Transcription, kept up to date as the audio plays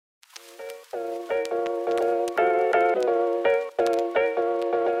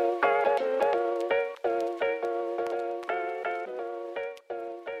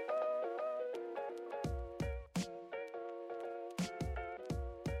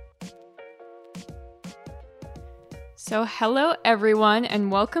So hello everyone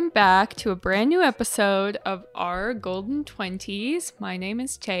and welcome back to a brand new episode of Our Golden 20s. My name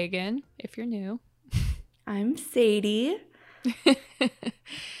is Tegan, if you're new. I'm Sadie.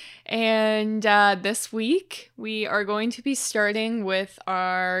 And this week we are going to be starting with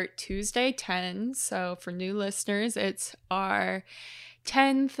our Tuesday 10s. So for new listeners, it's our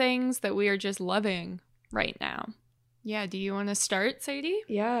 10 things that we are just loving right now. Yeah, do you want to start, Sadie?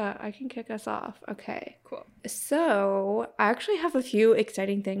 Yeah, I can kick us off. Okay. Cool. So I actually have a few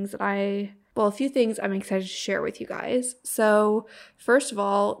exciting things a few things I'm excited to share with you guys. So first of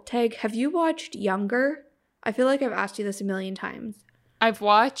all, Tag, have you watched Younger? I feel like I've asked you this a million times. I've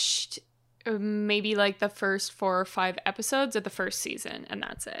watched maybe like the first 4 or 5 episodes of the first season, and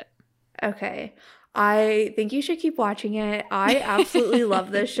that's it. Okay. I think you should keep watching it. I absolutely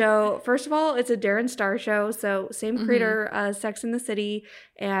love this show. First of all, it's a Darren Star show, so same creator as Sex and the City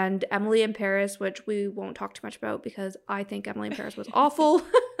and Emily in Paris, which we won't talk too much about because I think Emily in Paris was awful.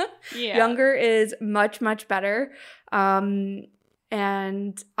 Yeah. Younger is much, much better. And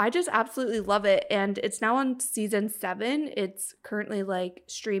I just absolutely love it. And it's now on season 7. It's currently like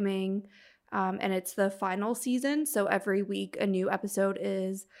streaming, and it's the final season. So every week a new episode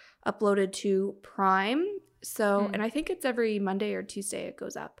is uploaded to Prime. So, and I think it's every Monday or Tuesday it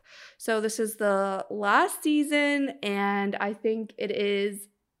goes up. So this is the last season and I think it is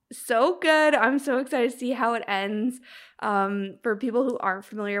so good. I'm so excited to see how it ends. For people who aren't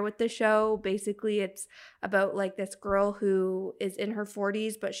familiar with the show, basically it's about like this girl who is in her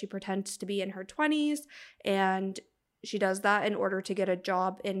 40s, but she pretends to be in her 20s, and she does that in order to get a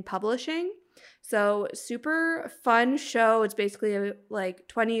job in publishing. So super fun show. It's basically like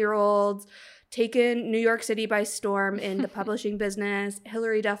 20-year-olds taken New York City by storm in the publishing business.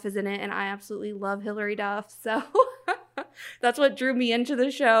 Hilary Duff is in it, and I absolutely love Hilary Duff. So that's what drew me into the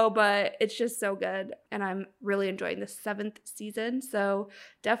show, but it's just so good. And I'm really enjoying the 7th season. So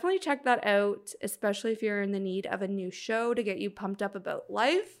definitely check that out, especially if you're in the need of a new show to get you pumped up about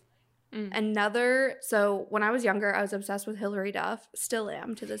life. So when I was younger, I was obsessed with Hilary Duff, still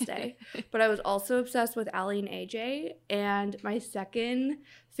am to this day, but I was also obsessed with Aly and AJ, and my second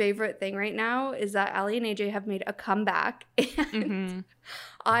favorite thing right now is that Aly and AJ have made a comeback, and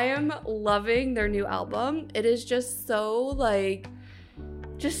I am loving their new album. It is just so like,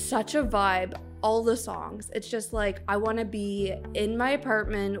 just such a vibe. All the songs, it's just like I want to be in my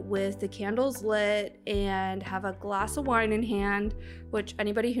apartment with the candles lit and have a glass of wine in hand, which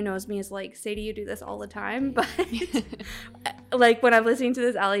anybody who knows me is like, Sadie, you do this all the time. But like when I'm listening to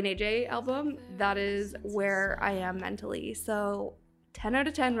this Aly and AJ album, that is where I am mentally. So 10 out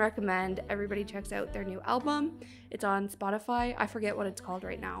of 10 recommend. Everybody checks out their new album. It's on Spotify. I forget what it's called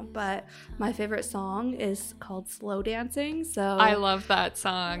right now, but my favorite song is called Slow Dancing. So I love that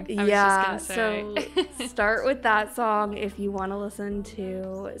song. I was just gonna say. So start with that song if you want to listen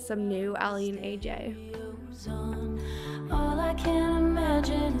to some new Aly and AJ. All I can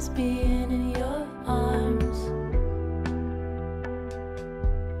imagine is being in your arms.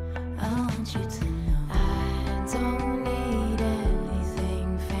 I want you to know I don't need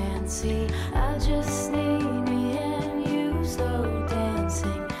anything fancy. I just need me and you slow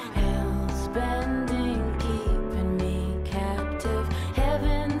dancing, hills bending, keeping me captive.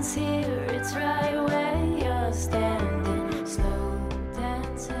 Heaven's here, it's right where you're standing, slow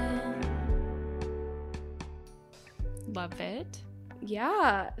dancing. Love it.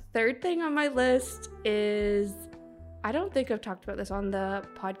 Yeah. Third thing on my list is, I don't think I've talked about this on the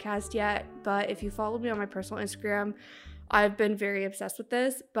podcast yet, but if you follow me on my personal Instagram, I've been very obsessed with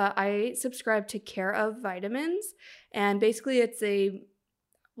this, but I subscribe to Care of Vitamins, and basically it's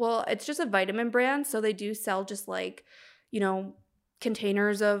just a vitamin brand, so they do sell just like,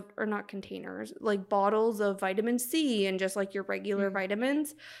 like bottles of vitamin C and just like your regular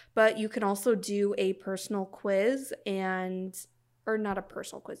vitamins, but you can also do a personal quiz or not a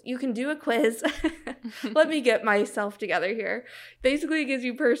personal quiz. You can do a quiz. Let me get myself together here. Basically, it gives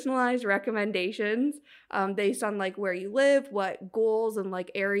you personalized recommendations based on like where you live, what goals and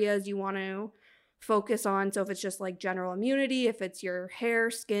like areas you want to focus on. So if it's just like general immunity, if it's your hair,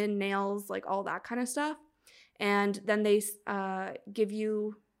 skin, nails, like all that kind of stuff. And then they give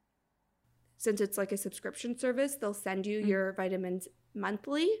you, since it's like a subscription service, they'll send you your vitamins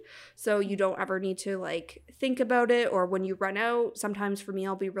monthly, so you don't ever need to like think about it, or when you run out. Sometimes for me,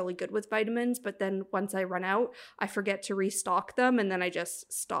 I'll be really good with vitamins, but then once I run out, I forget to restock them and then I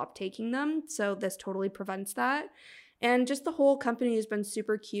just stop taking them. So this totally prevents that. And just the whole company has been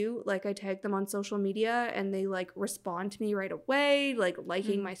super cute. Like I tag them on social media and they like respond to me right away, like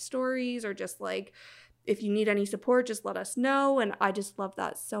liking my stories, or just like, if you need any support, just let us know. And I just love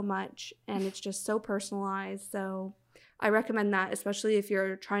that so much. And it's just so personalized. So I recommend that, especially if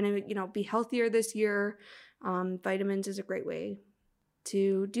you're trying to, you know, be healthier this year. Vitamins is a great way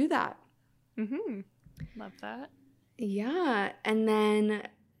to do that. Love that. Yeah. And then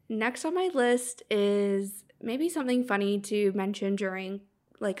next on my list is maybe something funny to mention during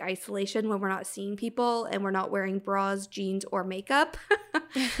like isolation when we're not seeing people and we're not wearing bras, jeans, or makeup.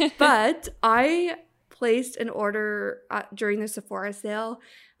 But I placed an order during the Sephora sale,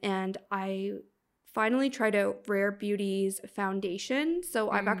 and I finally tried out Rare Beauty's foundation. So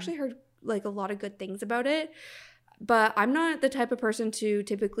I've actually heard like a lot of good things about it. But I'm not the type of person to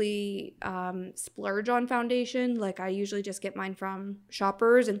typically splurge on foundation. Like, I usually just get mine from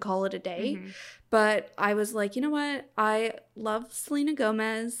Shoppers and call it a day. But I was like, you know what? I love Selena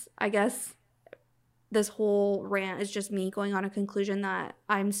Gomez. I guess this whole rant is just me going on a conclusion that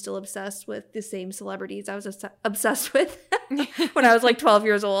I'm still obsessed with the same celebrities I was obsessed with when I was like 12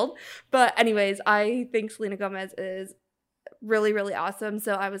 years old. But anyways, I think Selena Gomez is really, really awesome.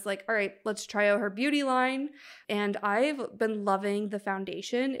 So I was like, all right, let's try out her beauty line. And I've been loving the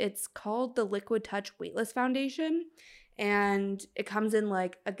foundation. It's called the Liquid Touch Weightless Foundation. And it comes in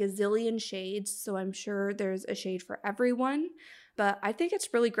like a gazillion shades. So I'm sure there's a shade for everyone. But I think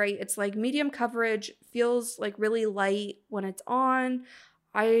it's really great. It's like medium coverage, feels like really light when it's on.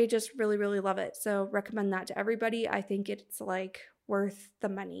 I just really, really love it. So recommend that to everybody. I think it's like worth the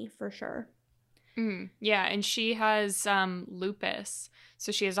money for sure. Yeah, and she has lupus,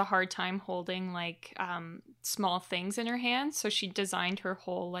 so she has a hard time holding like small things in her hands. So she designed her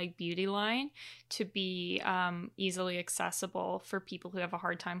whole like beauty line to be easily accessible for people who have a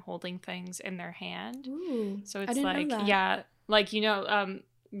hard time holding things in their hand. Ooh, so it's like, yeah, like, you know,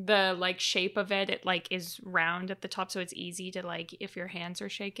 the like shape of it like is round at the top, so it's easy to like if your hands are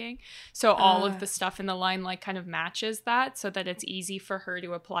shaking. So all of the stuff in the line like kind of matches that, so that it's easy for her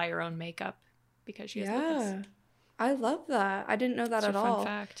to apply her own makeup. Because she has lupus. I love that. I didn't know that at all. Fun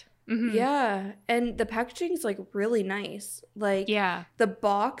fact. Yeah, and the packaging is like really nice. Like, the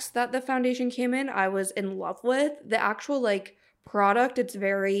box that the foundation came in, I was in love with. The actual like product, it's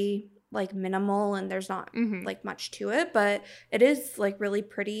very like minimal and there's not like much to it, but it is like really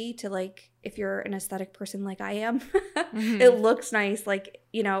pretty to like, if you're an aesthetic person like I am, it looks nice, like,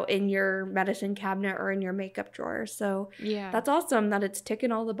 you know, in your medicine cabinet or in your makeup drawer. So that's awesome that it's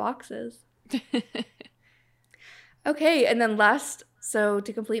ticking all the boxes. Okay, and then last, so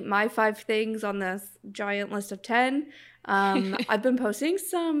to complete my 5 things on this giant list of 10, I've been posting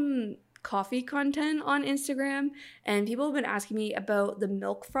some coffee content on Instagram, and people have been asking me about the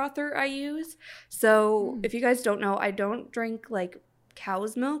milk frother I use. So if you guys don't know, I don't drink like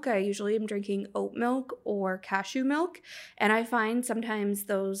cow's milk. I usually am drinking oat milk or cashew milk, and I find sometimes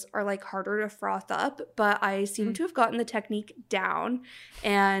those are like harder to froth up, but I seem to have gotten the technique down,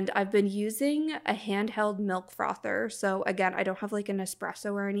 and I've been using a handheld milk frother. So again, I don't have like an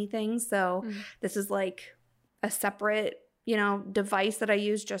espresso or anything, so this is like a separate, you know, device that I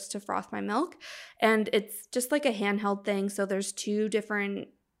use just to froth my milk, and it's just like a handheld thing. So there's 2 different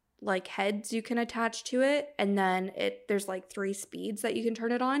like heads you can attach to it, and then there's like 3 speeds that you can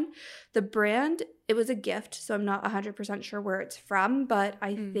turn it on. The brand, it was a gift, so I'm not 100% sure where it's from, but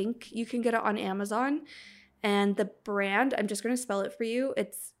I think you can get it on Amazon. And the brand, I'm just going to spell it for you.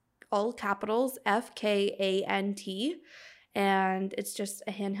 It's all capitals, FKANT, and it's just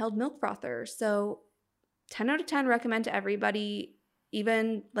a handheld milk frother. So 10 out of 10 recommend to everybody.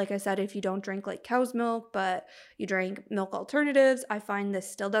 Even, like I said, if you don't drink like cow's milk, but you drink milk alternatives, I find this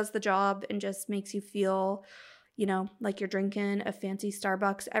still does the job and just makes you feel, you know, like you're drinking a fancy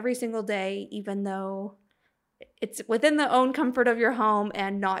Starbucks every single day, even though it's within the own comfort of your home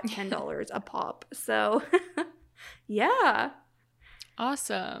and not $10 a pop. So, yeah.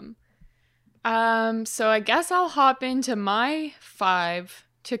 Awesome. So I guess I'll hop into my 5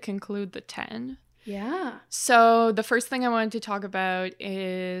 to conclude the 10. Yeah. So the first thing I wanted to talk about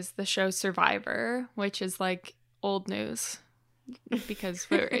is the show Survivor, which is like old news because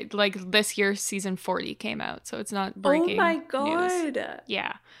like this year season 40 came out, so it's not breaking. Oh my god. News.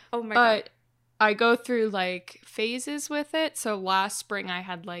 Yeah. Oh my god. But I go through like phases with it. So last spring I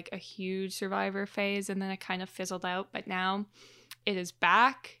had like a huge Survivor phase, and then it kind of fizzled out, but now it is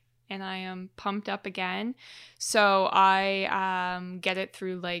back and I am pumped up again. So I get it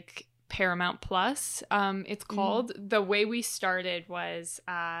through like Paramount Plus. It's called. The way we started was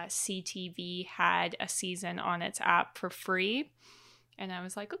CTV had a season on its app for free, and I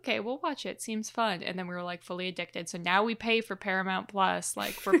was like, okay, we'll watch it, seems fun. And then we were like fully addicted, so now we pay for Paramount Plus,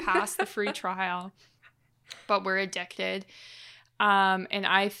 like we're past the free trial, but we're addicted. And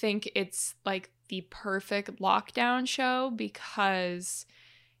I think it's like the perfect lockdown show because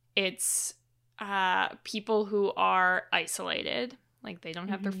it's people who are isolated, like they don't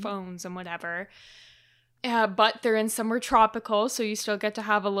have their phones and whatever. But they're in somewhere tropical, so you still get to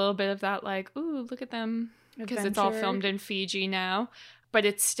have a little bit of that, like, ooh, look at them, because it's all Adventure. filmed in Fiji now. But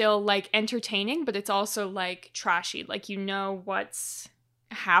it's still, like, entertaining, but it's also, like, trashy. Like, you know what's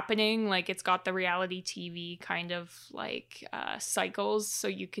happening. Like, it's got the reality TV kind of, like, cycles, so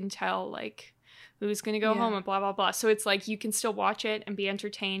you can tell, like, who's going to go home and blah, blah, blah. So it's, like, you can still watch it and be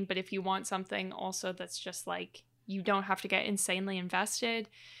entertained, but if you want something also that's just, like, you don't have to get insanely invested,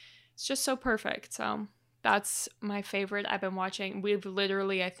 it's just so perfect, so... That's my favorite I've been watching. We've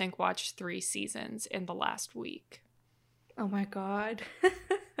literally, I think, watched 3 seasons in the last week. Oh my God.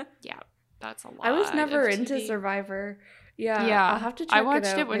 Yeah, that's a lot. I was never of into TV. Survivor. Yeah. Yeah, I'll have to check I watched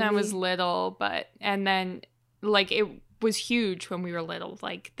it out. it when I was Maybe- little, and then, like, it was huge when we were little,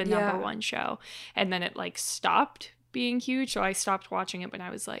 like, the number Yeah. one show. And then it, like, stopped being huge, so I stopped watching it when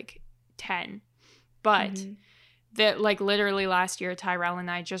I was, like, 10. But... Mhm. that, like, literally last year, Tyrell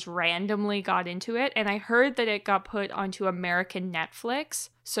and I just randomly got into it, and I heard that it got put onto American Netflix,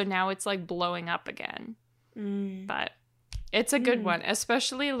 so now it's, like, blowing up again. But it's a good one,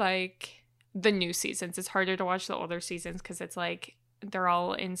 especially, like, the new seasons. It's harder to watch the older seasons because it's, like, they're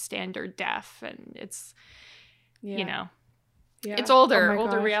all in standard def, and it's, you know, Yeah. it's older Oh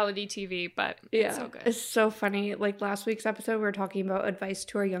my gosh. reality TV, but Yeah, it's so good. It's so funny. Like last week's episode, we were talking about advice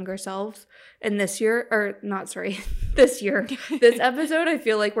to our younger selves. And this year, or not, sorry, this year, this episode, I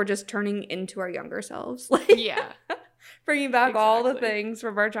feel like we're just turning into our younger selves. Like, Yeah. bringing back all the Exactly. things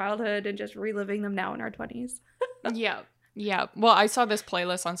from our childhood and just reliving them now in our 20s. Yeah. Yeah. Well, I saw this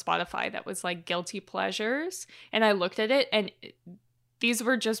playlist on Spotify that was like guilty pleasures, and I looked at it, and these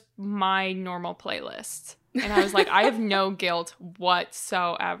were just my normal playlists. And I was like, I have no guilt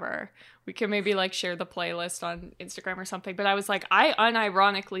whatsoever. We can maybe like share the playlist on Instagram or something. But I was like, I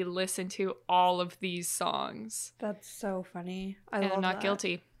unironically listen to all of these songs. That's so funny. I And love I'm not that.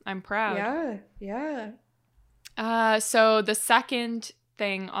 guilty. I'm proud. Yeah. Yeah. So the second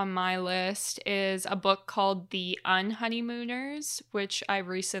thing on my list is a book called The Unhoneymooners, which I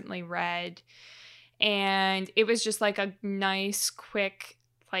recently read. And it was just like a nice, quick,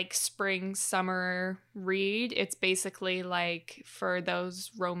 like spring, summer read. It's basically like, for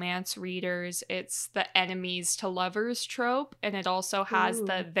those romance readers, it's the enemies to lovers trope. And it also has Ooh.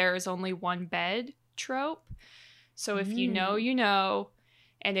 the there's only one bed trope. So if you know, you know.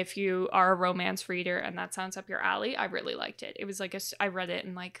 And if you are a romance reader and that sounds up your alley, I really liked it. It was like I read it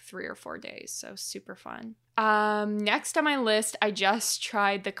in like 3 or 4 days, so super fun. Next on my list, I just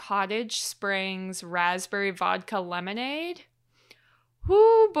tried the Cottage Springs Raspberry Vodka Lemonade.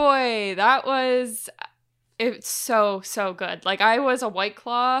 Whoo boy, it's so good. Like, I was a White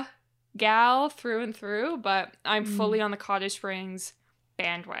Claw gal through and through, but I'm fully on the Cottage Springs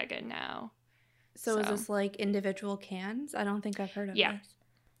bandwagon now. So is this like individual cans? I don't think I've heard of Yeah. this.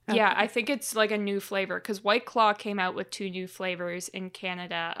 Yeah, Okay. I think it's like a new flavor because White Claw came out with 2 new flavors in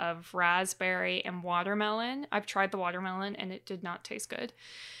Canada of raspberry and watermelon. I've tried the watermelon and it did not taste good.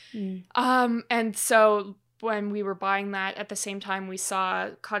 And so when we were buying that, at the same time we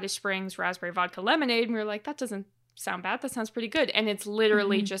saw Cottage Springs Raspberry Vodka Lemonade, and we were like, that doesn't sound bad. That sounds pretty good. And it's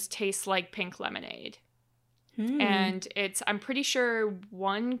literally just tastes like pink lemonade. And I'm pretty sure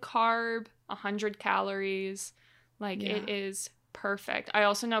 1 carb, 100 calories. Like, Yeah. it is perfect. I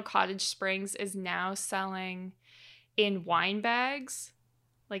also know Cottage Springs is now selling in wine bags.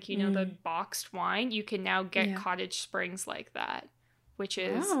 Like, you know, the boxed wine. You can now get Yeah. Cottage Springs like that, which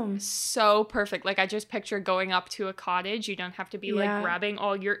is Wow. so perfect. Like, I just picture going up to a cottage. You don't have to be like Yeah. grabbing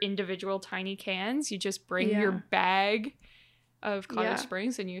all your individual tiny cans. You just bring your Yeah. bag of Cottage Yeah.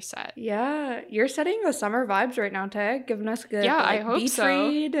 Springs and you're set. Yeah, you're setting the summer vibes right now, Tag. Giving us good, Yeah, I like, hope beach so.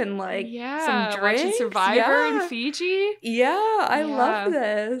 read and like some drinks. watching Survivor Yeah. in Fiji. Yeah, I Yeah. love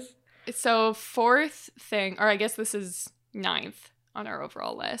this. So 4th thing, or I guess this is 9th on our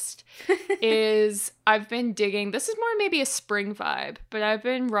overall list, is I've been digging, this is more maybe a spring vibe, but I've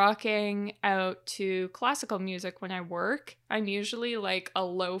been rocking out to classical music when I work. I'm usually like a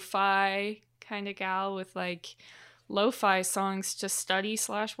lo-fi kind of gal with like lo-fi songs to study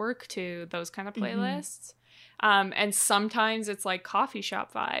 / work to, those kind of playlists. And sometimes it's like coffee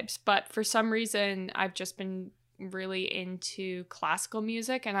shop vibes, but for some reason I've just been really into classical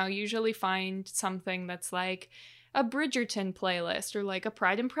music, and I'll usually find something that's like a Bridgerton playlist or like a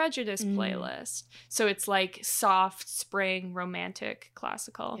Pride and Prejudice playlist. So it's like soft spring romantic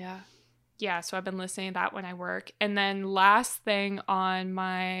classical. Yeah, so I've been listening to that when I work. And then last thing on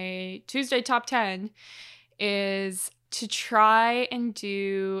my Tuesday top 10 is to try and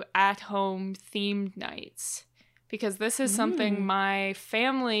do at-home themed nights, because this is something my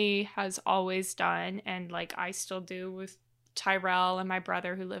family has always done, and like I still do with Tyrell and my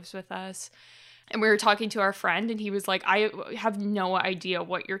brother who lives with us. And we were talking to our friend, and he was like, I have no idea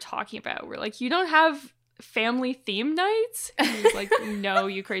what you're talking about. We're like, you don't have family theme nights? And he was like, no,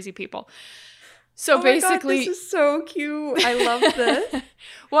 you crazy people. So oh basically, my God, this is so cute. I love this.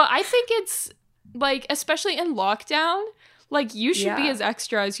 well, I think it's like, especially in lockdown, like you should be Yeah. as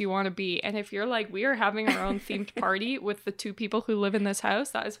extra as you want to be. And if you're like, we are having our own themed party with the 2 people who live in this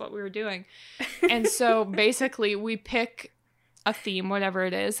house, that is what we were doing. And so basically we pick a theme, whatever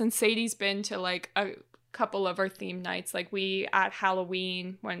it is. And Sadie's been to like a couple of our theme nights. Like we at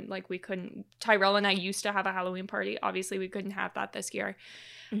Halloween, when like we couldn't, Tyrell and I used to have a Halloween party. Obviously we couldn't have that this year.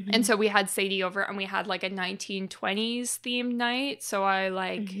 And so we had Sadie over, and we had like a 1920s themed night. So I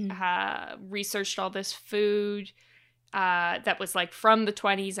like researched all this food that was like from the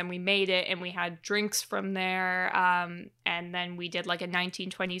 20s, and we made it, and we had drinks from there. And then we did like a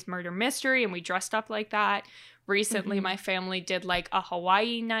 1920s murder mystery, and we dressed up like that. Recently, my family did like a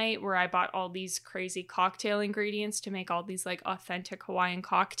Hawaii night where I bought all these crazy cocktail ingredients to make all these like authentic Hawaiian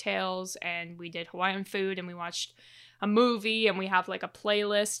cocktails, and we did Hawaiian food, and we watched a movie, and we have like a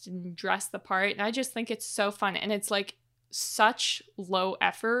playlist and dress the part. And I just think it's so fun, and it's like such low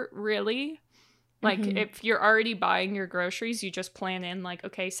effort, really. Like if you're already buying your groceries, you just plan in like,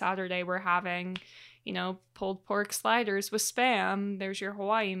 okay, Saturday we're having, you know, pulled pork sliders with Spam. There's your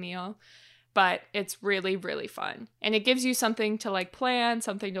Hawaii meal. But it's really, really fun. And it gives you something to like plan,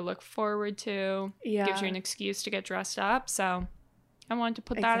 something to look forward to. Yeah. Gives you an excuse to get dressed up. So I wanted to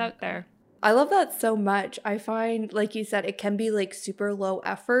put that out there. I love that so much. I find, like you said, it can be like super low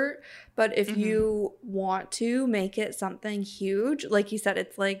effort, but if you want to make it something huge, like you said,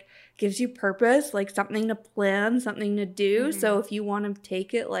 it's like gives you purpose, like something to plan, something to do. So if you want to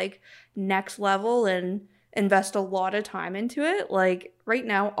take it like next level and invest a lot of time into it, like right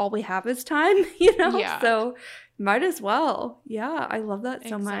now, all we have is time, you know? Yeah. So might as well. Yeah, I love that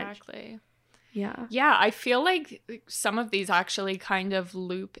so much. Exactly. Yeah. Yeah, I feel like some of these actually kind of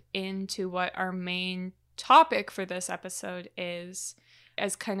loop into what our main topic for this episode is,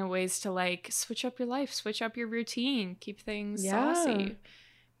 as kind of ways to like switch up your life, switch up your routine, keep things saucy.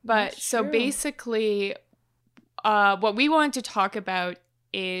 But That's so true. basically, what we want to talk about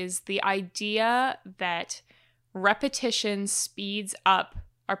is the idea that repetition speeds up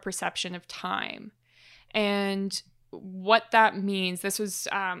our perception of time. And what that means, this was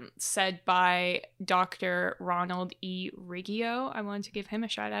said by Dr. Ronald E. Riggio. I wanted to give him a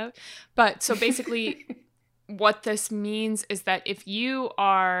shout out. But so basically what this means is that if you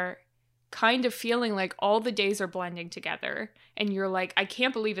are kind of feeling like all the days are blending together and you're like, I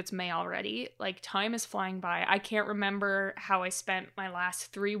can't believe it's May already. Like time is flying by. I can't remember how I spent my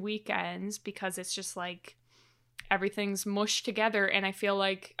last 3 weekends because it's just like everything's mushed together and I feel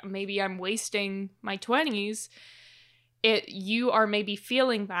like maybe I'm wasting my 20s. You are maybe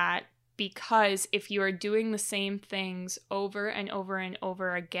feeling that because if you are doing the same things over and over and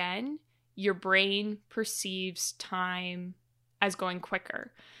over again, your brain perceives time as going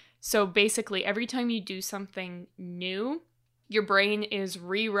quicker. So basically, every time you do something new, your brain is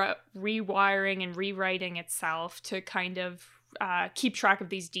rewiring and rewriting itself to kind of keep track of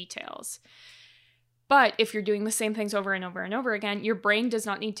these details. But if you're doing the same things over and over and over again, your brain does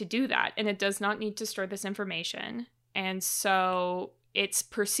not need to do that, and it does not need to store this information. And so it's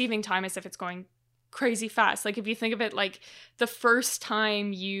perceiving time as if it's going crazy fast. Like if you think of it like the first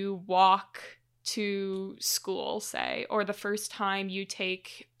time you walk to school, say, or the first time you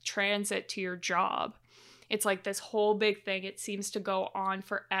take transit to your job, it's like this whole big thing. It seems to go on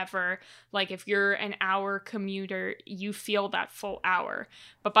forever. Like if you're an hour commuter, you feel that full hour.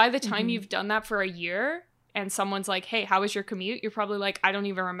 But by the time you've done that for a year and someone's like, hey, how was your commute? You're probably like, I don't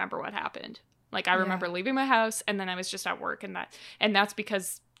even remember what happened. Like I remember leaving my house and then I was just at work and that's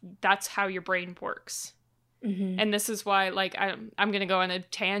because that's how your brain works. And this is why, like, I'm going to go on a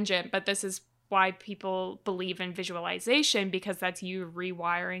tangent, but this is why people believe in visualization, because that's you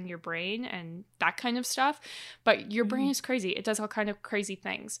rewiring your brain and that kind of stuff. But your brain is crazy. It does all kind of crazy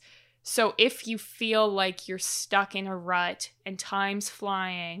things. So if you feel like you're stuck in a rut and time's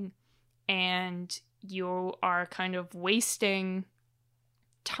flying and you are kind of wasting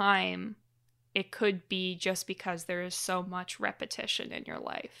time, it could be just because there is so much repetition in your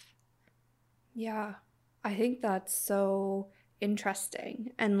life. Yeah, I think that's so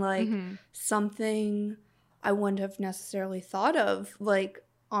interesting and like something I wouldn't have necessarily thought of like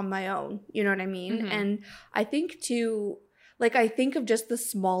on my own, you know what I mean? And I think too, like I think of just the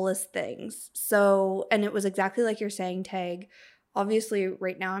smallest things. So, and it was exactly like you're saying, Tag. Obviously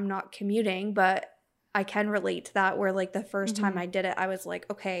right now I'm not commuting, but I can relate to that, where like the first time Mhm. I did it, I was like,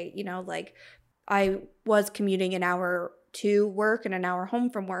 okay, you know, like I was commuting an hour to work and an hour home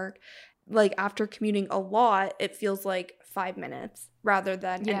from work. Like after commuting a lot, it feels like 5 minutes rather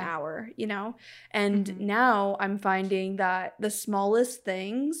than an Yeah. hour, you know? And Mhm. now I'm finding that the smallest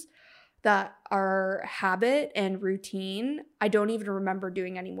things that are habit and routine, I don't even remember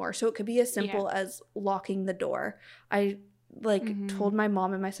doing anymore. So it could be as Yeah. simple as locking the door. I like told Mhm. my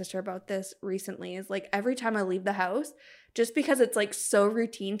mom and my sister about this recently, is like every time I leave the house, just because it's like so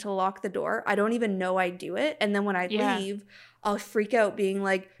routine to lock the door, I don't even know I do it. And then when I Yeah. leave, I'll freak out being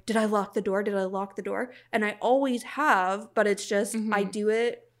like, did I lock the door? Did I lock the door? And I always have, but it's just I Mhm. do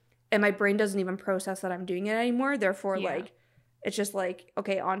it and my brain doesn't even process that I'm doing it anymore. Therefore, Yeah. like it's just like,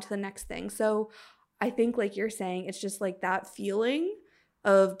 okay, on to the next thing. So I think like you're saying, it's just like that feeling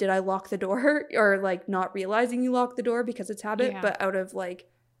of did I lock the door or like not realizing you locked the door because it's habit, Yeah. but out of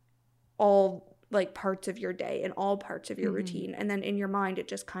like all like parts of your day and all parts of your Mhm. routine. And then in your mind, it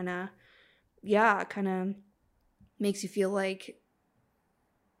just kind of, yeah, kind of makes you feel like,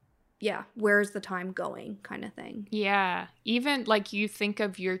 yeah, where's the time going kind of thing. Yeah. Even like you think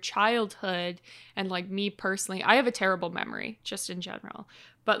of your childhood, and like me personally, I have a terrible memory just in general.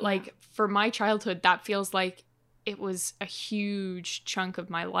 But Yeah. like for my childhood, that feels like it was a huge chunk of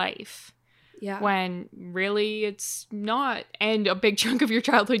my life, Yeah. when really it's not. And a big chunk of your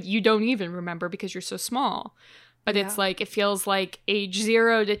childhood you don't even remember because you're so small. But it's Yeah. like, it feels like age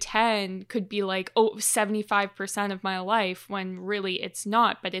 0 to 10 could be like, oh, 75% of my life, when really it's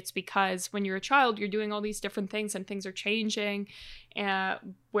not. But it's because when you're a child, you're doing all these different things and things are changing.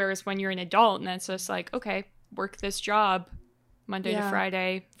 Whereas when you're an adult and it's just like, okay, work this job Monday to Yeah.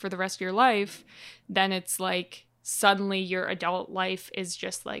 Friday for the rest of your life, then it's like suddenly your adult life is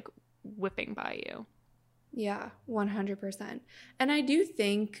just like whipping by you. Yeah, 100%. And I do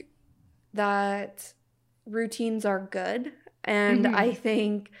think that routines are good. And I Mhm.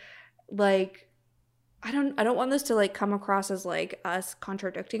 think like I don't want this to like come across as like us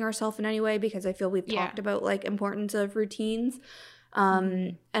contradicting ourselves in any way, because I feel we've Yeah. talked about like importance of routines.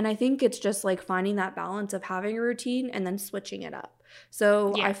 Mhm. And I think it's just like finding that balance of having a routine and then switching it up.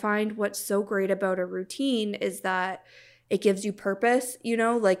 So Yeah. I find what's so great about a routine is that it gives you purpose, you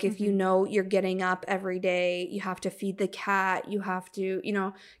know, like if you Mhm. know you're getting up every day, you have to feed the cat, you have to, you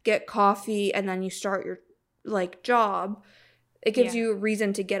know, get coffee, and then you start your like job. It gives Yeah. you a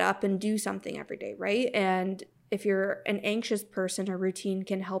reason to get up and do something every day, right? And if you're an anxious person, a routine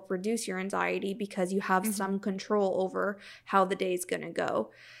can help reduce your anxiety because you have Mhm. some control over how the day's going to go.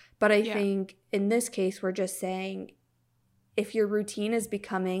 But I Yeah. think in this case, we're just saying if your routine is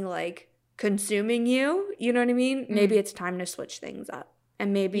becoming like consuming you, you know what I mean? Maybe Mm. it's time to switch things up.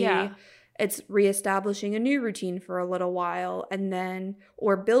 And maybe Yeah. it's reestablishing a new routine for a little while, and then,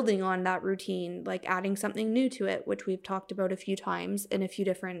 or building on that routine, like adding something new to it, which we've talked about a few times in a few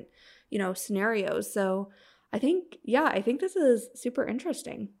different, you know, scenarios. So I think, yeah, I think this is super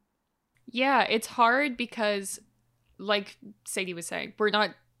interesting. Yeah, it's hard because, like Sadie was saying, we're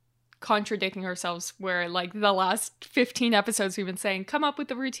not contradicting ourselves, where like the last 15 episodes we've been saying, come up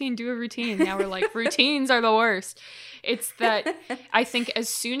with a routine, do a routine. Now we're like, routines are the worst. It's that I think as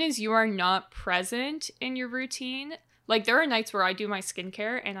soon as you are not present in your routine, like there are nights where I do my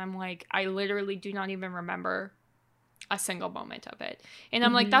skincare and I'm like, I literally do not even remember a single moment of it. And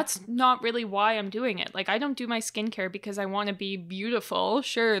I'm like, Mhm. that's not really why I'm doing it. Like, I don't do my skincare because I want to be beautiful.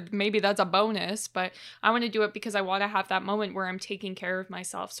 Sure, maybe that's a bonus, but I want to do it because I want to have that moment where I'm taking care of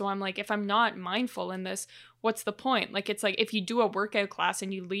myself. So I'm like, if I'm not mindful in this, what's the point? Like, it's like if you do a workout class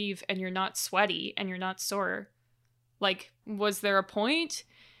and you leave and you're not sweaty and you're not sore, like, was there a point?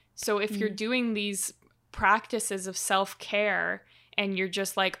 So if you're Mm. doing these practices of self-care and you're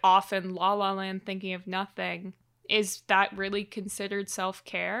just like off in la la land thinking of nothing, is that really considered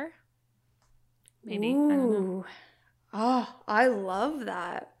self-care? Maybe. I don't know. Ooh. Oh, I love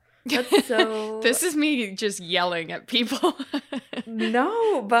that. That's so This is me just yelling at people.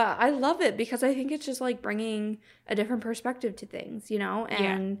 No, but I love it because I think it's just like bringing a different perspective to things, you know?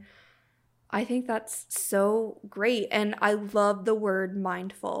 Yeah. And I think that's so great. And I love the word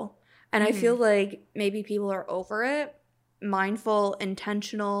mindful. And I feel Mhm. like maybe people are over it. Mindful,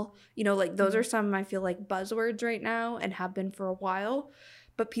 intentional, you know, like those Mhm. are some I feel like buzzwords right now and have been for a while,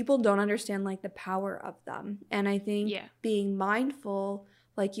 but people don't understand like the power of them. And I think Yeah. being mindful,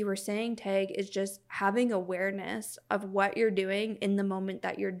 like you were saying, Tag, is just having awareness of what you're doing in the moment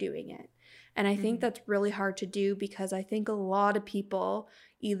that you're doing it. And I think Mhm. that's really hard to do because I think a lot of people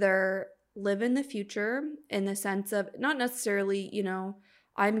either live in the future in the sense of not necessarily, you know,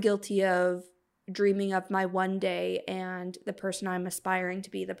 I'm guilty of dreaming of my one day and the person I'm aspiring to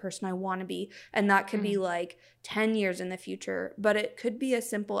be, the person I want to be. And that could be like 10 years in the future. But it could be as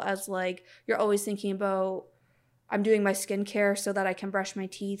simple as like you're always thinking about, I'm doing my skincare so that I can brush my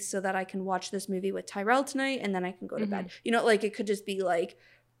teeth, so that I can watch this movie with Tyrell tonight, and then I can go to bed. You know, like it could just be like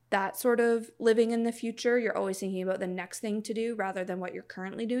that sort of living in the future. You're always thinking about the next thing to do rather than what you're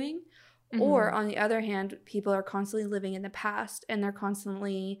currently doing. Or on the other hand, people are constantly living in the past, and they're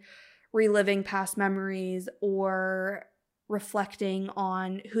constantly reliving past memories or reflecting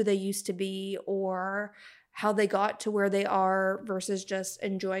on who they used to be or how they got to where they are versus just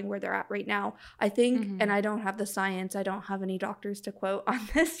enjoying where they're at right now. I think, and I don't have the science, I don't have any doctors to quote on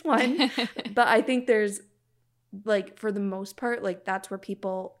this one, but I think there's like, for the most part, like that's where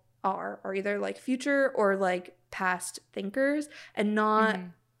people are either like future or like past thinkers, and not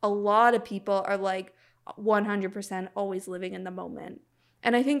a lot of people are like 100% always living in the moment.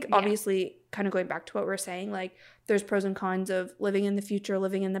 And I think obviously kind of going back to what we're saying, like there's pros and cons of living in the future,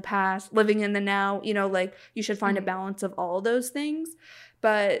 living in the past, living in the now, you know, like you should find a balance of all those things.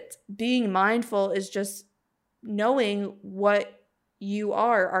 But being mindful is just knowing what you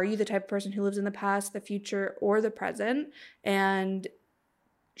are. Are you the type of person who lives in the past, the future, or the present? And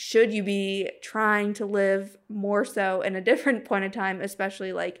should you be trying to live more so in a different point of time,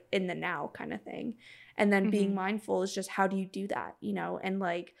 especially like in the now kind of thing? And then being mindful is just, how do you do that, you know, and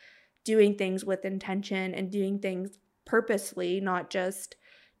like doing things with intention and doing things purposely, not just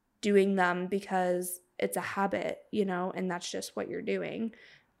doing them because it's a habit, you know, and that's just what you're doing,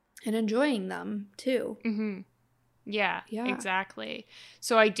 and enjoying them too. Yeah, exactly.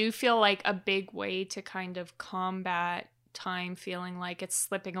 So I do feel like a big way to kind of combat time feeling like it's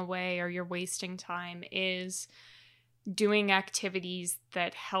slipping away or you're wasting time is doing activities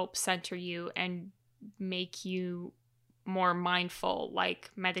that help center you and make you more mindful,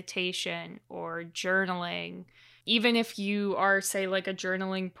 like meditation or journaling. Even if you are, say, like a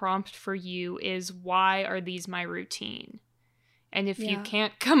journaling prompt for you is, why are these my routine? And if you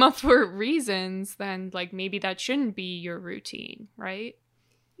can't come up with reasons, then like maybe that shouldn't be your routine, right?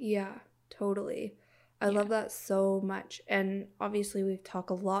 Yeah, totally. I love that so much. And obviously we've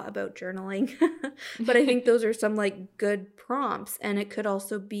talked a lot about journaling, but I think those are some like good prompts. And it could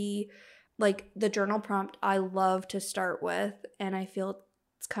also be like the journal prompt I love to start with, and I feel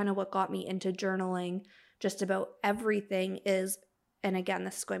it's kind of what got me into journaling just about everything is, and again,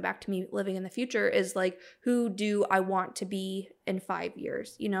 this is going back to me living in the future, is like, who do I want to be in 5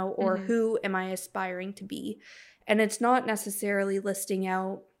 years, you know, or who am I aspiring to be? And it's not necessarily listing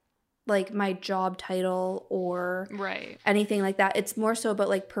out like my job title or anything like that. It's more so about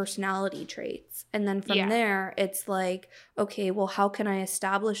like personality traits. And then from there, it's like, okay, well, how can I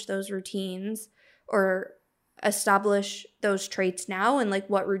establish those routines or establish those traits now? And like,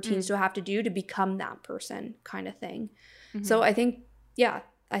 what routines do I have to do to become that person kind of thing? So I think,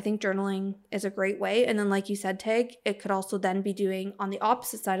 I think journaling is a great way. And then like you said, Tag, it could also then be doing on the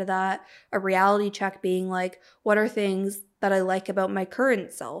opposite side of that, a reality check, being like, what are things that I like about my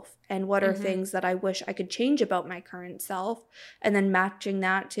current self? And what are things that I wish I could change about my current self? And then matching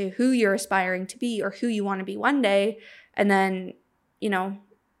that to who you're aspiring to be or who you want to be one day. And then, you know,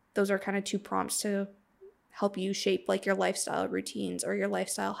 those are kind of two prompts to help you shape like your lifestyle routines or your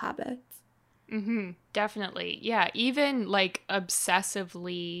lifestyle habits. Definitely. Yeah. Even like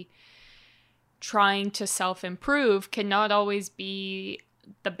obsessively trying to self-improve cannot always be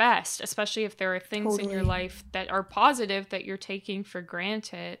the best, especially if there are things in your life that are positive that you're taking for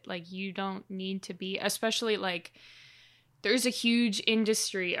granted. Like you don't need to be, especially like there's a huge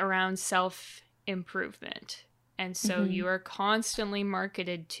industry around self-improvement. And so you are constantly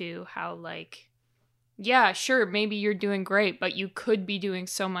marketed to how like, yeah, sure, maybe you're doing great, but you could be doing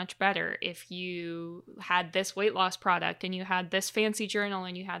so much better if you had this weight loss product and you had this fancy journal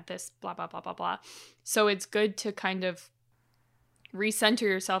and you had this blah, blah, blah, blah, blah. So it's good to kind of recenter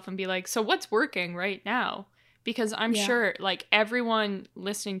yourself and be like, so what's working right now? Because I'm sure like everyone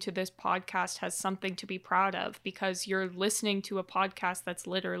listening to this podcast has something to be proud of, because you're listening to a podcast that's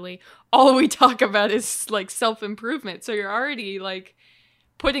literally all we talk about is like self-improvement. So you're already like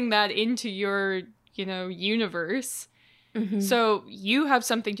putting that into your, you know, universe. So you have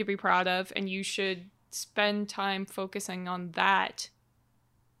something to be proud of, and you should spend time focusing on that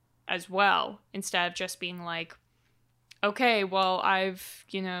as well, instead of just being like, okay, well, I've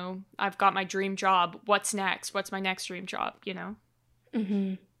got my dream job. What's next? What's my next dream job, you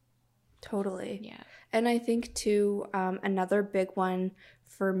know? Totally. Yeah. And I think too, another big one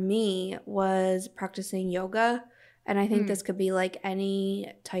for me was practicing yoga. And I think this could be like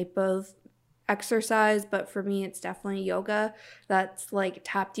any type of exercise, but for me it's definitely yoga that's like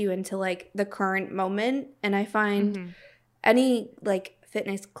tapped you into like the current moment. And I find any like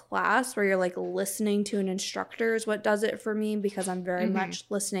fitness class where you're like listening to an instructor is what does it for me, because I'm very much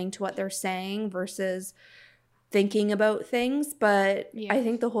listening to what they're saying versus thinking about things. But I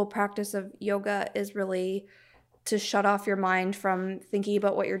think the whole practice of yoga is really to shut off your mind from thinking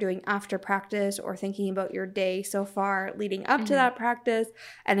about what you're doing after practice or thinking about your day so far leading up to that practice.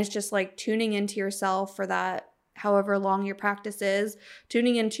 And it's just like tuning into yourself for that, however long your practice is,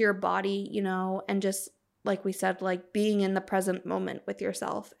 tuning into your body, you know, and just like we said, like being in the present moment with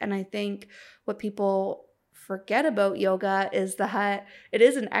yourself. And I think what people forget about yoga is that it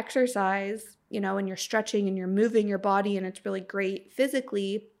is an exercise, you know, and you're stretching and you're moving your body, and it's really great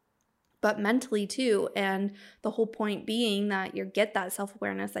physically, but mentally too. And the whole point being that you get that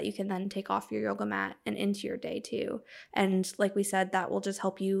self-awareness that you can then take off your yoga mat and into your day too. And like we said, that will just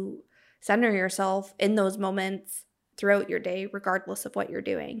help you center yourself in those moments throughout your day, regardless of what you're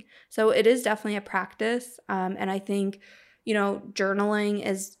doing. So it is definitely a practice. And I think, you know, journaling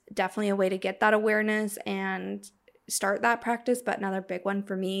is definitely a way to get that awareness and start that practice. But another big one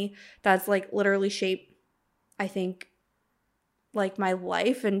for me that's like literally shaped, I think, like my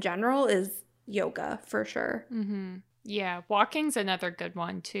life in general is yoga for sure. Yeah, walking's another good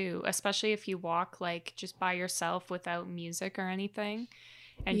one too, especially if you walk like just by yourself without music or anything,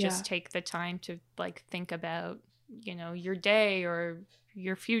 and just take the time to like think about, you know, your day or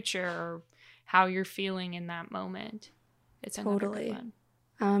your future or how you're feeling in that moment. It's another good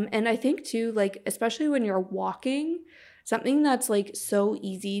one. And I think too, like especially when you're walking, something that's like so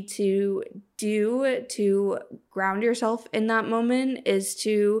easy to do to ground yourself in that moment is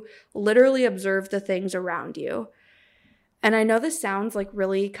to literally observe the things around you. And I know this sounds like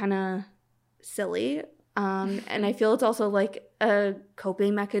really kind of silly. And I feel it's also like a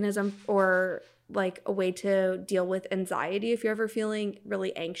coping mechanism or like a way to deal with anxiety if you're ever feeling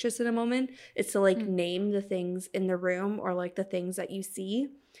really anxious in a moment. It's to like name the things in the room or like the things that you see.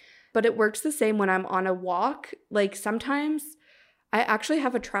 But it works the same when I'm on a walk. Like sometimes I actually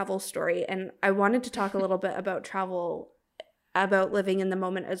have a travel story, and I wanted to talk a little bit about travel, about living in the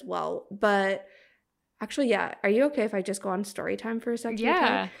moment as well. But actually, yeah, are you okay if I just go on story time for a second?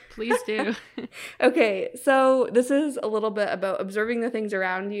 Yeah, please do. Okay, so this is a little bit about observing the things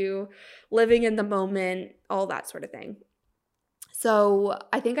around you, living in the moment, all that sort of thing. So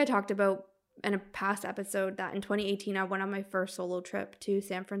I think I talked about in a past episode that in 2018 I went on my first solo trip to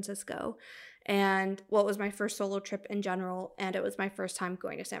San Francisco. And well, it was my first solo trip in general, and it was my first time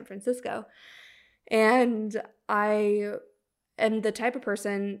going to San Francisco. And I am the type of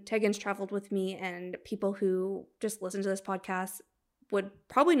person, Tegan's traveled with me, and people who just listen to this podcast would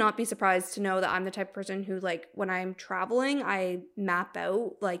probably not be surprised to know that I'm the type of person who, like, when I'm traveling, I map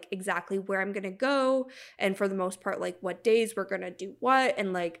out like exactly where I'm gonna go, and for the most part, like what days we're gonna do what,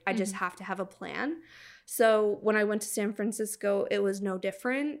 and like I just have to have a plan. So when I went to San Francisco, it was no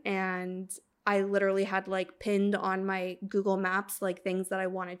different, and I literally had like pinned on my Google Maps like things that I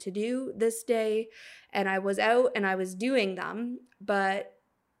wanted to do this day, and I was out and I was doing them. But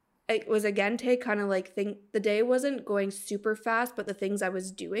it was a gente kind of like thing. The day wasn't going super fast, but the things I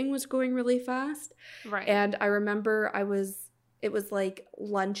was doing was going really fast. Right. And I remember it was like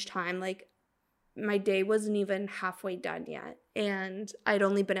lunchtime, like my day wasn't even halfway done yet, and I'd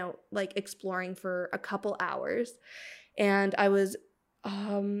only been out like exploring for a couple hours, and I was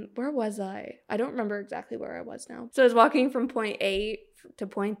where was I don't remember exactly where I was now. So I was walking from point A to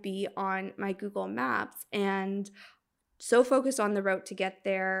point B on my Google Maps, and so focused on the route to get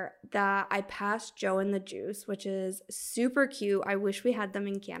there that I passed Joe and the Juice, which is super cute. I wish we had them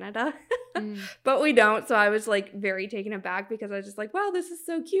in Canada, but we don't. So I was like very taken aback because I was just like, wow, this is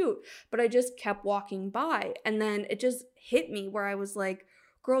so cute. But I just kept walking by, and then it just hit me where I was like,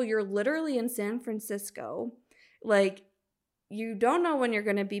 girl, you're literally in San Francisco. Like, you don't know when you're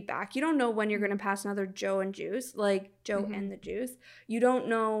going to be back. You don't know when you're going to pass another Joe and Juice, like Joe and the Juice. You don't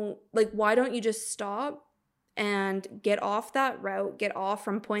know, like, why don't you just stop and get off that route, get off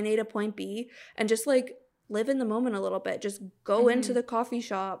from point A to point B, and just like live in the moment a little bit. Just go into the coffee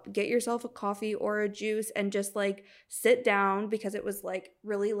shop, get yourself a coffee or a juice, and just like sit down, because it was like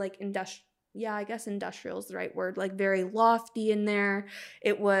really like industrial. Yeah, I guess industrial is the right word. Like very lofty in there.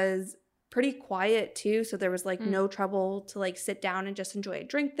 It was pretty quiet too, so there was like no trouble to like sit down and just enjoy a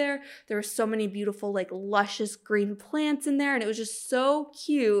drink there. There were so many beautiful like luscious green plants in there, and it was just so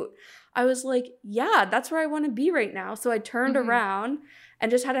cute. I was like, yeah, that's where I want to be right now. So I turned around and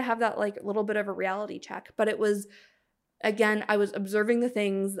just had to have that like little bit of a reality check. But it was, again, I was observing the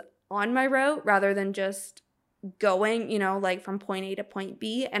things on my route rather than just going, you know, like from point A to point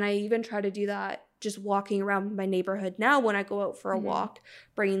B. And I even try to do that just walking around my neighborhood now when I go out for a walk,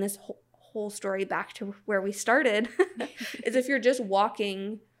 bringing this whole story back to where we started, is if you're just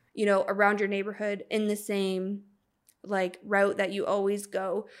walking, you know, around your neighborhood in the same like route that you always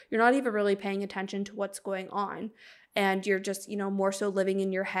go, you're not even really paying attention to what's going on. And you're just, you know, more so living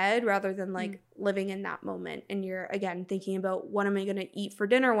in your head rather than like living in that moment. And you're, again, thinking about what am I going to eat for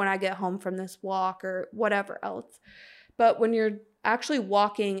dinner when I get home from this walk or whatever else. But when you're actually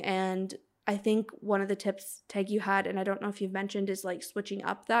walking, and I think one of the tips, Tag, you had, and I don't know if you've mentioned, is like switching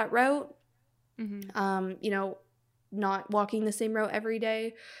up that route. You know, not walking the same route every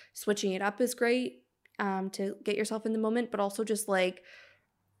day. Switching it up is great to get yourself in the moment, but also just like,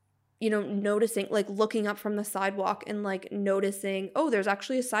 you know, noticing, like looking up from the sidewalk and like noticing, oh, there's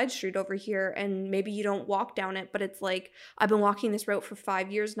actually a side street over here. And maybe you don't walk down it, but it's like, I've been walking this route for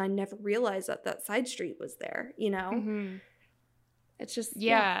 5 years and I never realized that that side street was there, you know? It's just,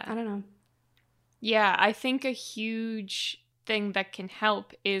 I don't know. Yeah, I think a huge thing that can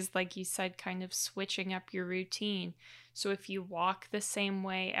help is, like you said, kind of switching up your routine. So if you walk the same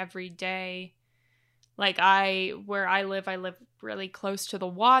way every day, like where I live really close to the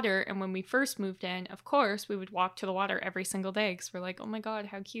water. And when we first moved in, of course, we would walk to the water every single day because we're like, oh my God,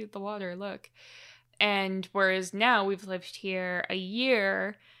 how cute the water, look. And whereas now we've lived here a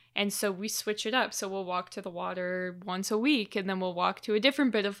year, and so we switch it up. So we'll walk to the water once a week, and then we'll walk to a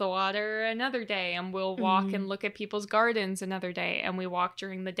different bit of the water another day, and we'll walk and look at people's gardens another day. And we walk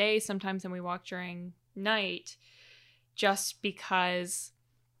during the day sometimes, and we walk during night, just because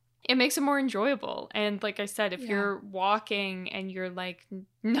it makes it more enjoyable. And like I said, if you're walking and you're like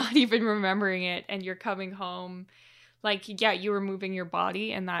not even remembering it and you're coming home, like, yeah, you were moving your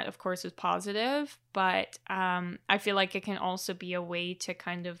body, and that of course is positive, but I feel like it can also be a way to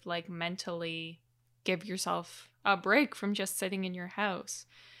kind of like mentally give yourself a break from just sitting in your house.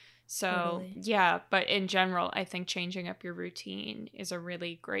 So yeah, but in general, I think changing up your routine is a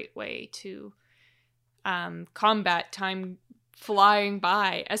really great way to combat time flying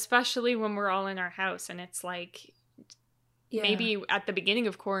by, especially when we're all in our house. And it's like, maybe at the beginning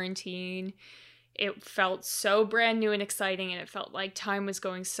of quarantine, it felt so brand new and exciting, and it felt like time was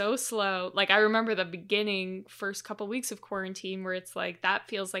going so slow. Like I remember the beginning first couple weeks of quarantine where it's like, that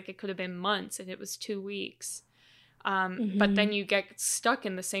feels like it could have been months and it was 2 weeks. But then you get stuck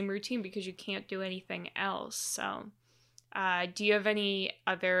in the same routine because you can't do anything else. So do you have any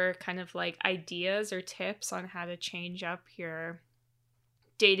other kind of like ideas or tips on how to change up your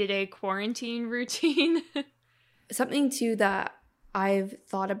day-to-day quarantine routine? Something too that I've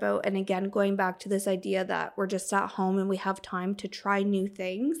thought about, and again, going back to this idea that we're just at home and we have time to try new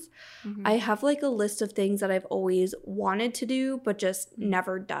things. I have like a list of things that I've always wanted to do, but just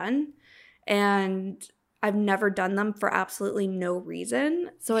never done. And I've never done them for absolutely no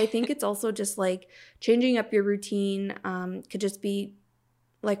reason. So I think it's also just like changing up your routine could just be,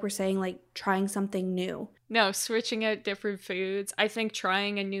 like we're saying, like trying something new. No, switching out different foods. I think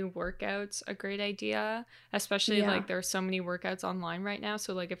trying a new workout's a great idea, especially like there are so many workouts online right now.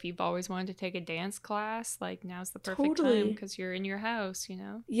 So like if you've always wanted to take a dance class, like now's the perfect time because you're in your house, you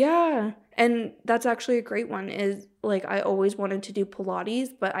know? Yeah. And that's actually a great one, is like I always wanted to do Pilates,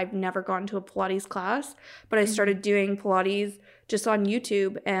 but I've never gone to a Pilates class. But I started doing Pilates just on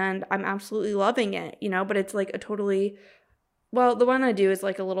YouTube, and I'm absolutely loving it, you know? But it's like a totally... Well, the one I do is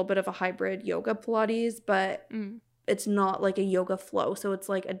like a little bit of a hybrid yoga Pilates, but it's not like a yoga flow. So it's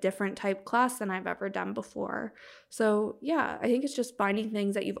like a different type class than I've ever done before. So yeah, I think it's just finding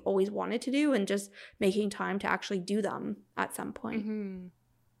things that you've always wanted to do and just making time to actually do them at some point.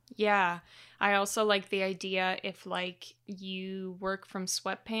 Yeah. I also like the idea, if like you work from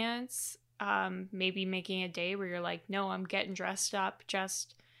sweatpants, maybe making a day where you're like, no, I'm getting dressed up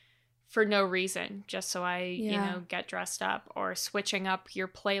just for no reason, just so I, you know, get dressed up, or switching up your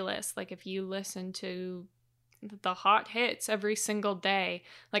playlist. Like if you listen to the hot hits every single day,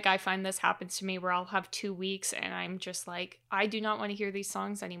 like I find this happens to me where I'll have 2 weeks and I'm just like, I do not want to hear these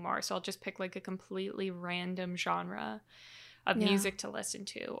songs anymore. So I'll just pick like a completely random genre of music to listen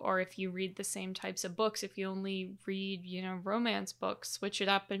to. Or if you read the same types of books, if you only read, you know, romance books, switch it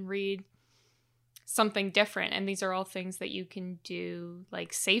up and read something different. And these are all things that you can do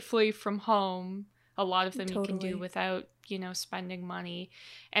like safely from home. A lot of them you can do without, you know, spending money.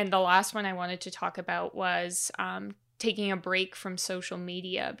 And the last one I wanted to talk about was taking a break from social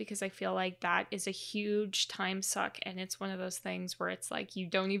media, because I feel like that is a huge time suck. And it's one of those things where it's like you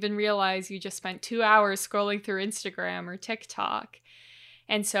don't even realize you just spent 2 hours scrolling through Instagram or TikTok.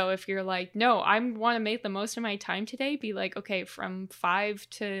 And so if you're like, no, I want to make the most of my time today, be like, okay, from 5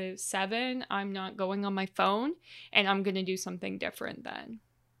 to 7, I'm not going on my phone, and I'm going to do something different then.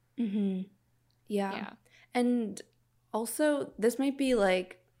 Mm-hmm. Yeah. Yeah. And also, this might be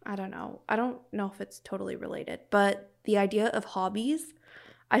like, I don't know if it's totally related, but the idea of hobbies.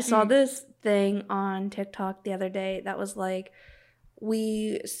 I saw this thing on TikTok the other day that was like,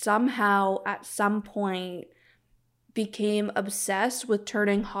 we somehow at some point became obsessed with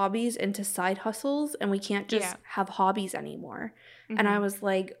turning hobbies into side hustles, and we can't just have hobbies anymore. And I was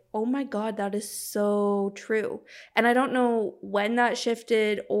like, oh my God, that is so true. And I don't know when that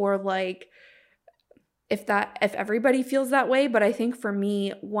shifted, or like if everybody feels that way, but I think for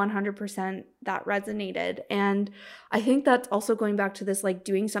me 100% that resonated. And I think that's also going back to this, like,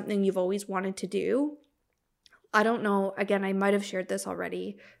 doing something you've always wanted to do. I don't know, again, I might have shared this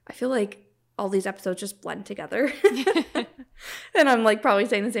already. I feel like all these episodes just blend together. And I'm like probably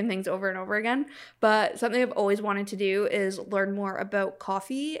saying the same things over and over again. But something I've always wanted to do is learn more about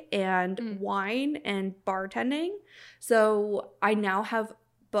coffee and wine and bartending. So I now have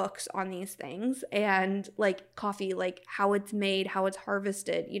books on these things, and like coffee, like how it's made, how it's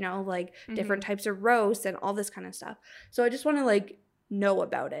harvested, you know, like different types of roasts and all this kind of stuff. So I just want to like know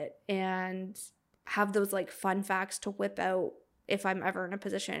about it and have those like fun facts to whip out if I'm ever in a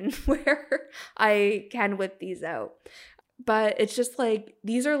position where I can whip these out. But it's just like,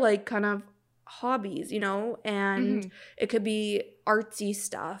 these are like kind of hobbies, you know, and it could be artsy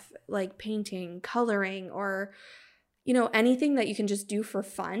stuff like painting, coloring, or, you know, anything that you can just do for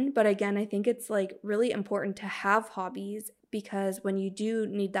fun. But again, I think it's like really important to have hobbies, because when you do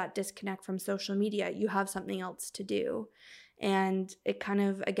need that disconnect from social media, you have something else to do. And it kind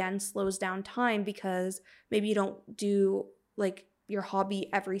of, again, slows down time, because maybe you don't do like your hobby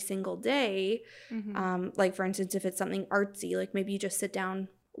every single day. Like for instance, if it's something artsy, like maybe you just sit down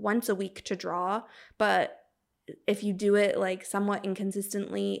once a week to draw. But if you do it like somewhat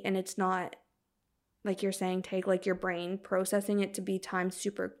inconsistently, and it's not, like you're saying, take like your brain processing it to be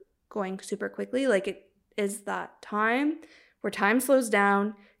going super quickly, like it is that time where time slows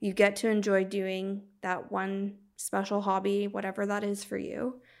down, you get to enjoy doing that one special hobby, whatever that is for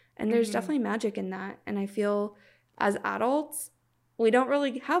you. And there's definitely magic in that. And I feel as adults, we don't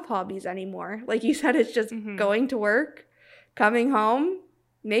really have hobbies anymore. Like you said, it's just going to work, coming home,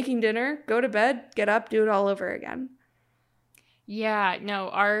 making dinner, go to bed, get up, do it all over again. Yeah, no,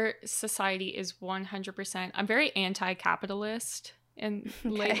 our society is 100%. I'm very anti-capitalist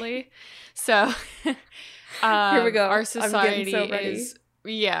lately. So here we go. Our society I'm getting so ready. is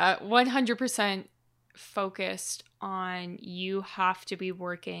 100% focused on you have to be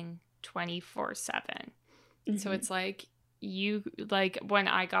working 24/7. So it's like, when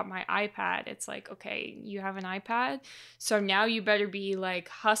I got my iPad, it's like, okay, you have an iPad, so now you better be like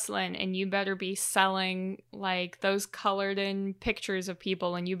hustling, and you better be selling like those colored in pictures of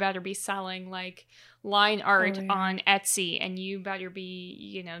people, and you better be selling like line art on Etsy, and you better be,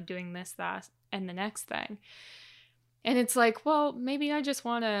 you know, doing this, that, and the next thing. And it's like, well, maybe I just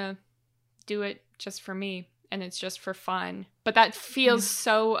want to do it just for me, and it's just for fun. But that feels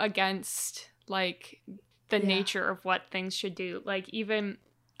so against like the nature of what things should do. Like, even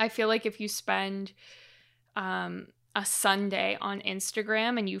I feel like if you spend a Sunday on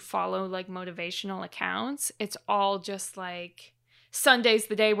Instagram and you follow like motivational accounts, it's all just like, Sunday's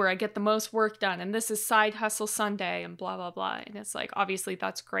the day where I get the most work done, and this is side hustle Sunday, and blah blah blah. And it's like, obviously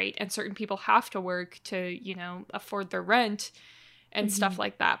that's great, and certain people have to work to, you know, afford their rent and stuff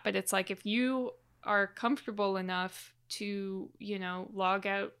like that. But it's like, if you are comfortable enough to, you know, log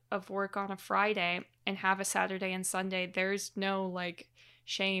out of work on a Friday and have a Saturday and Sunday, there's no like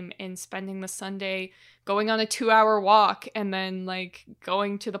shame in spending the Sunday going on a 2-hour walk and then like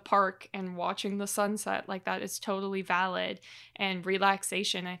going to the park and watching the sunset. Like, that is totally valid. And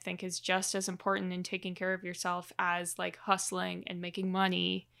relaxation, I think, is just as important in taking care of yourself as like hustling and making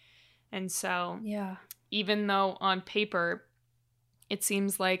money. And so even though on paper it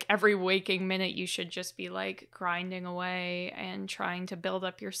seems like every waking minute you should just be like grinding away and trying to build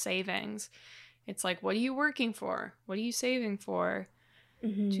up your savings, it's like, what are you working for? What are you saving for?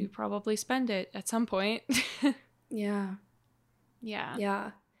 To probably spend it at some point. Yeah.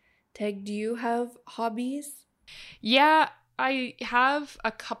 Tag, do you have hobbies? Yeah, I have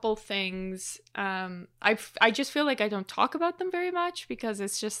a couple things. I just feel like I don't talk about them very much, because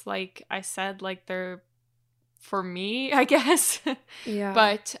it's just like I said, like they're for me, I guess. Yeah.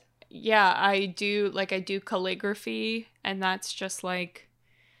 But yeah, I do calligraphy, and that's just like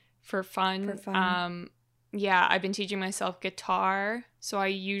for fun. Yeah, I've been teaching myself guitar. So I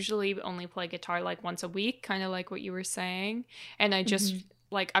usually only play guitar like once a week, kind of like what you were saying. And I just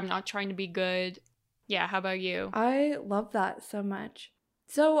like, I'm not trying to be good. Yeah, how about you? I love that so much.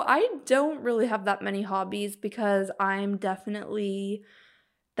 So I don't really have that many hobbies because I'm definitely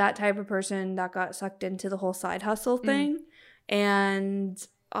that type of person that got sucked into the whole side hustle thing. And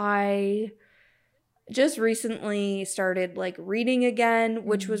I just recently started like reading again,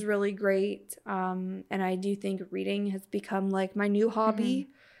 which was really great. And I do think reading has become like my new hobby.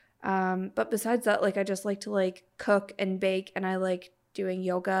 But besides that, like I just like to like cook and bake, and I like doing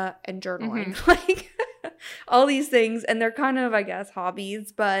yoga and journaling. Like all these things, and they're kind of, I guess,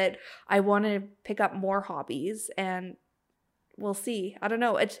 hobbies, but I want to pick up more hobbies, and we'll see. I don't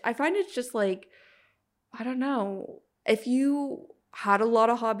know. I find it's just like, I don't know. If you had a lot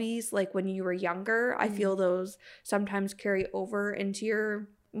of hobbies like when you were younger, I feel those sometimes carry over into your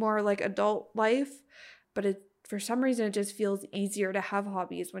more like adult life, but for some reason it just feels easier to have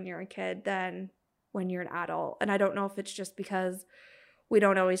hobbies when you're a kid than when you're an adult. And I don't know if it's just because we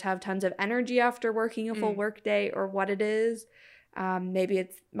don't always have tons of energy after working a full work day or what it is. Maybe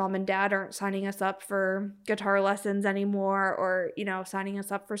it's mom and dad aren't signing us up for guitar lessons anymore, or, you know, signing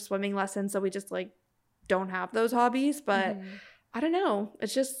us up for swimming lessons. So we just like don't have those hobbies, but I don't know.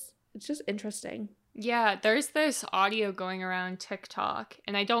 It's just interesting. Yeah, there's this audio going around TikTok,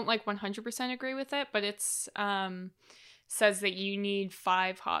 and I don't like 100% agree with it, but it's says that you need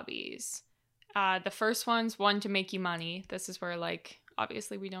 5 hobbies. The first one's 1 to make you money. This is where, like,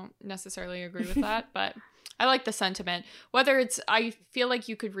 obviously we don't necessarily agree with that, but I like the sentiment. Whether it's, I feel like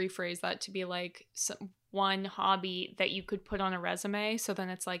you could rephrase that to be like one hobby that you could put on a resume. So then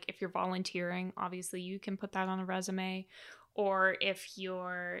it's like, if you're volunteering, obviously you can put that on a resume. Or if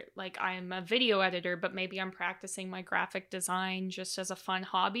you're like, I'm a video editor, but maybe I'm practicing my graphic design just as a fun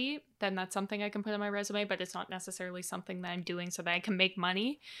hobby, then that's something I can put on my resume, but it's not necessarily something that I'm doing so that I can make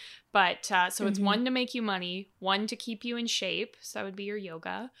money. But so it's 1 to make you money, 1 to keep you in shape. So that would be your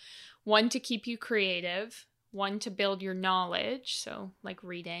yoga. 1 to keep you creative, 1 to build your knowledge. So like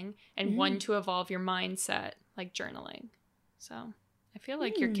reading, and 1 to evolve your mindset, like journaling. So I feel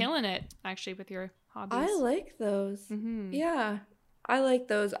like you're killing it actually with your hobbies. I like those. Yeah, I like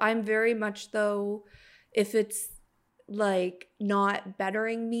those. I'm very much, though, if it's like not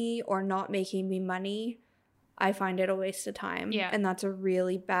bettering me or not making me money, I find it a waste of time. Yeah. And that's a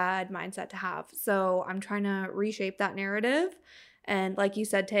really bad mindset to have. So I'm trying to reshape that narrative. And like you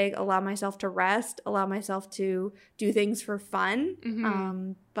said, Tag, allow myself to rest, allow myself to do things for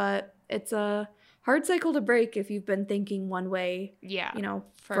fun. But it's a hard cycle to break if you've been thinking one way, you know,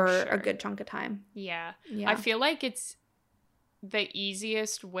 for a good chunk of time. Yeah. I feel like it's the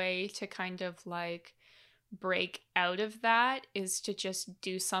easiest way to kind of like break out of that is to just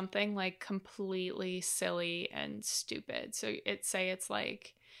do something like completely silly and stupid. So it's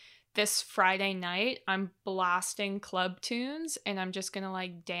like, this Friday night, I'm blasting club tunes and I'm just going to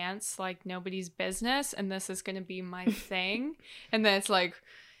like dance like nobody's business. And this is going to be my thing. And then it's like,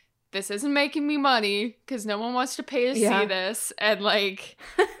 this isn't making me money because no one wants to pay to see this. And like,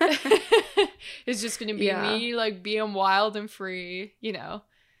 it's just going to be me like being wild and free, you know,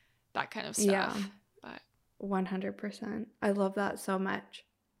 that kind of stuff. Yeah, but 100%. I love that so much.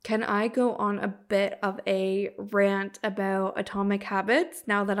 Can I go on a bit of a rant about Atomic Habits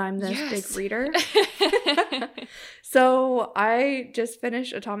now that I'm this big reader? So I just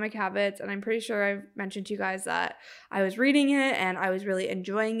finished Atomic Habits, and I'm pretty sure I've mentioned to you guys that I was reading it and I was really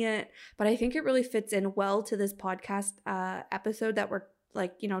enjoying it. But I think it really fits in well to this podcast episode that we're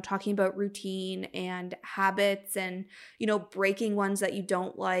like, you know, talking about routine and habits and, you know, breaking ones that you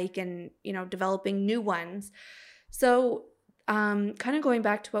don't like and, you know, developing new ones. So kind of going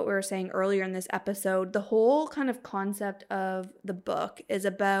back to what we were saying earlier in this episode, the whole kind of concept of the book is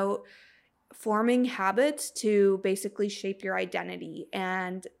about forming habits to basically shape your identity.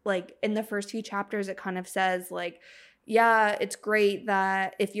 And like in the first few chapters, it kind of says like, yeah, it's great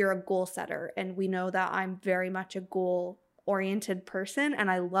that if you're a goal setter, and we know that I'm very much a goal-oriented person and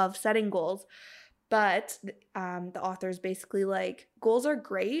I love setting goals. But the author is basically like, goals are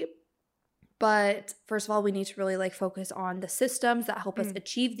great, but first of all, we need to really like focus on the systems that help us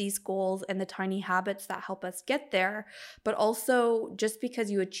achieve these goals and the tiny habits that help us get there. But also, just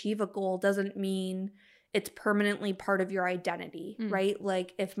because you achieve a goal doesn't mean it's permanently part of your identity, right?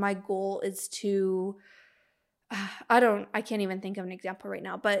 Like if my goal is to, I can't even think of an example right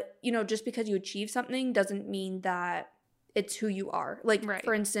now, but you know, just because you achieve something doesn't mean that it's who you are. Like,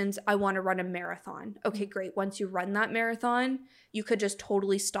 for instance, I want to run a marathon. Okay, great. Once you run that marathon, you could just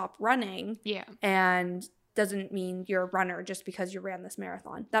totally stop running. Yeah. And doesn't mean you're a runner just because you ran this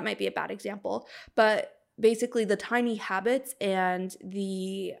marathon. That might be a bad example. But basically the tiny habits and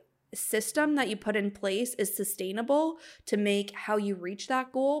the system that you put in place is sustainable to make how you reach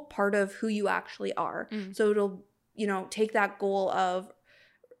that goal part of who you actually are. So it'll, take that goal of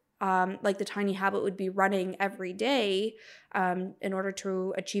like the tiny habit would be running every day in order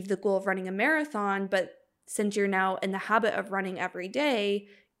to achieve the goal of running a marathon. But since you're now in the habit of running every day,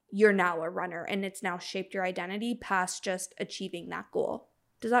 you're now a runner, and it's now shaped your identity past just achieving that goal.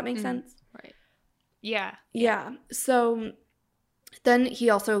 Does that make sense? Right. Yeah. Yeah. So then he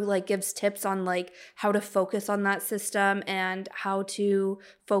also like gives tips on like how to focus on that system and how to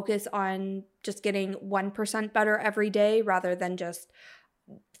focus on just getting 1% better every day rather than just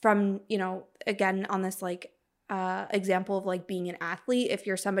from, again, on this like example of like being an athlete. If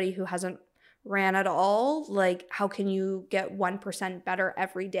you're somebody who hasn't ran at all, like how can you get 1% better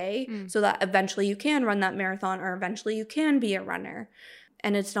every day so that eventually you can run that marathon or eventually you can be a runner?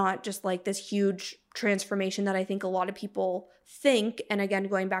 And it's not just like this huge transformation that I think a lot of people think. And again,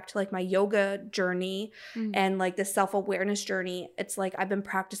 going back to like my yoga journey and like the self-awareness journey, it's like I've been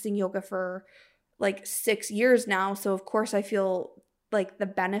practicing yoga for like 6 years now. So of course I feel like the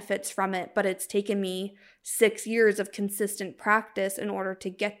benefits from it, but it's taken me 6 years of consistent practice in order to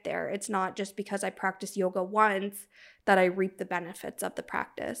get there. It's not just because I practice yoga once that I reap the benefits of the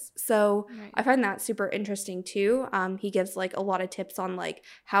practice. So I find that super interesting too. He gives like a lot of tips on like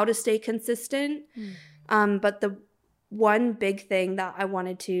how to stay consistent. But the one big thing that I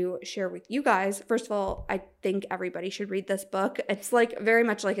wanted to share with you guys, first of all, I think everybody should read this book. It's like very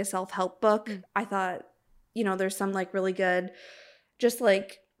much like a self-help book. I thought, there's some like really good just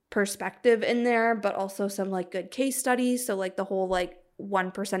like perspective in there, but also some like good case studies. So like the whole like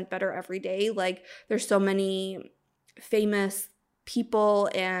 1% better every day, like there's so many famous people,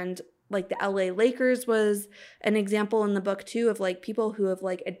 and like the LA Lakers was an example in the book too of like people who have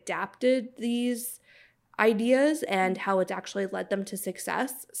like adapted these ideas and how it's actually led them to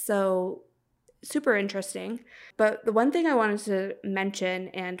success. So super interesting. But the one thing I wanted to mention,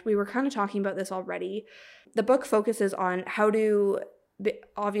 and we were kind of talking about this already, the book focuses on how to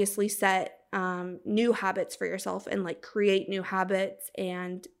obviously set new habits for yourself and like create new habits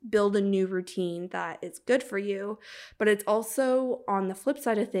and build a new routine that is good for you. But it's also on the flip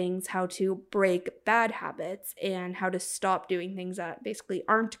side of things, how to break bad habits and how to stop doing things that basically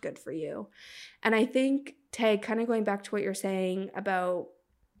aren't good for you. And I think, Tag, kind of going back to what you're saying about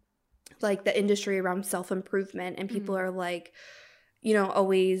like the industry around self-improvement, and people are like,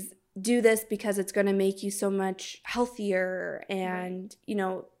 always do this because it's going to make you so much healthier. And,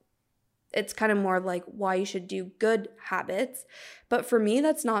 it's kind of more like why you should do good habits. But for me,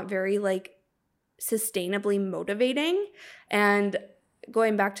 that's not very like sustainably motivating. And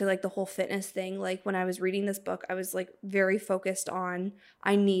going back to like the whole fitness thing, like when I was reading this book, I was like very focused on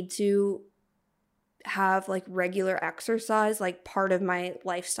I need to have like regular exercise like part of my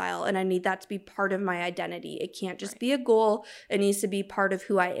lifestyle, and I need that to be part of my identity. It can't just be a goal, it needs to be part of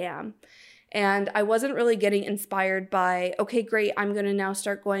who I am. And I wasn't really getting inspired by, okay, great, I'm going to now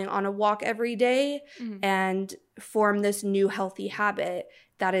start going on a walk every day and form this new healthy habit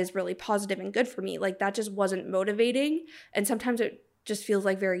that is really positive and good for me. Like that just wasn't motivating, and sometimes it just feels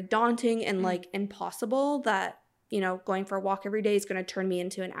like very daunting and like impossible that, going for a walk every day is going to turn me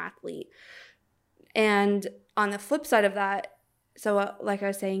into an athlete. And on the flip side of that, so like I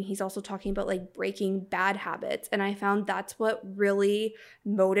was saying, he's also talking about like breaking bad habits. And I found that's what really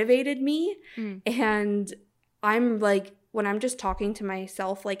motivated me. And I'm like, when I'm just talking to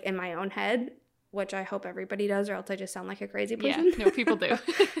myself, like in my own head, which I hope everybody does, or else I just sound like a crazy person. Yeah, no, people do.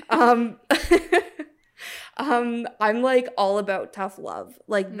 I'm like all about tough love.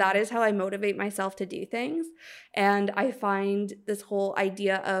 Like that is how I motivate myself to do things. And I find this whole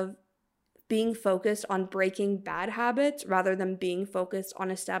idea of being focused on breaking bad habits rather than being focused on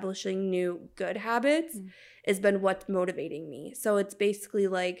establishing new good habits has been what's motivating me. So it's basically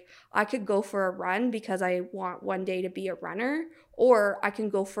like I could go for a run because I want one day to be a runner, or I can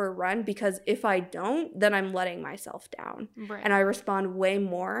go for a run because if I don't, then I'm letting myself down. And I respond way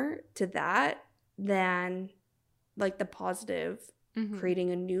more to that than like the positive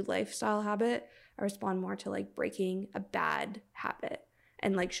creating a new lifestyle habit. I respond more to like breaking a bad habit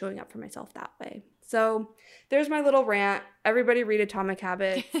and like showing up for myself that way. So there's my little rant. Everybody read Atomic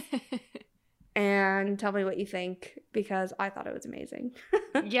Habits and tell me what you think, because I thought it was amazing.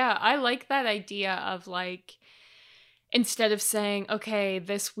 Yeah, I like that idea of like, instead of saying, okay,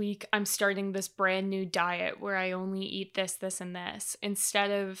 this week I'm starting this brand new diet where I only eat this, this, and this, instead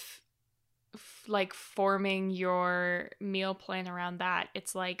of like forming your meal plan around that,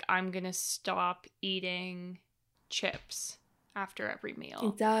 it's like, I'm going to stop eating chips. after every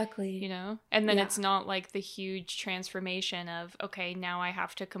meal. Exactly. You know? And then Yeah. it's not like the huge transformation of, okay, now I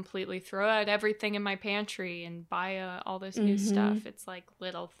have to completely throw out everything in my pantry and buy all this new stuff. It's like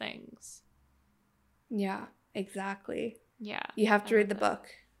little things. Yeah, exactly. Yeah. You have to I read the love that. book.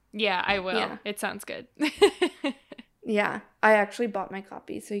 Yeah, I will. Yeah. It sounds good. Yeah, I actually bought my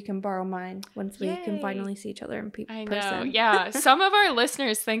copy, so you can borrow mine once we can Yay. finally see each other in I know. person. Yeah. Some of our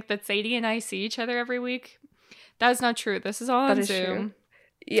listeners think that Sadie and I see each other every week. That is not true. This is all That on is Zoom. true.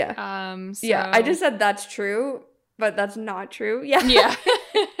 Yeah. Yeah, I So- just said that's true, but that's not true. Yeah. Yeah.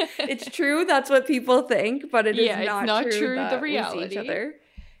 It's true. That's what people think, but it is Yeah, it's not, not true, true, the that we see reality. each other.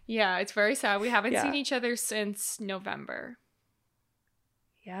 Yeah, it's very sad. We haven't Yeah. seen each other since November.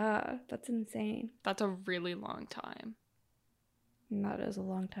 Yeah, that's insane. That's a really long time. That is a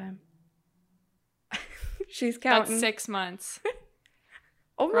long time. She's counting. That's 6 months.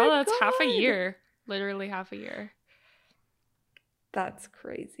 Oh my Girl, that's half a God. year. Literally half a year. That's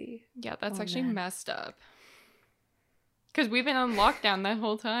crazy. Yeah, that's Oh, actually man. messed up. Because we've been on lockdown that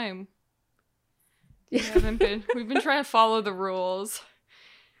whole time. We've been trying to follow the rules.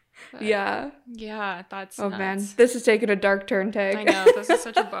 But Yeah. Yeah, that's Oh nuts. man, this is taking a dark turn, Tag. I know, this is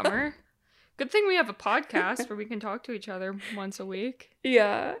such a bummer. Good thing we have a podcast where we can talk to each other once a week.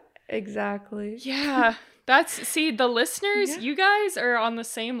 Yeah, exactly. Yeah, see, the listeners, Yeah. you guys are on the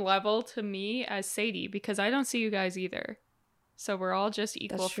same level to me as Sadie because I don't see you guys either. So we're all just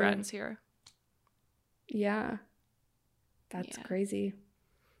equal That's true. friends here. Yeah. That's Yeah. crazy.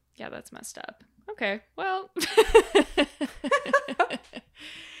 Yeah, that's messed up. Okay, well.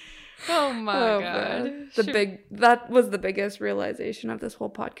 Oh my God. man. Should- That was the biggest realization of this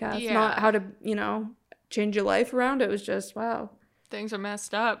whole podcast. Yeah. Not how to, change your life around. It was just, wow. Things are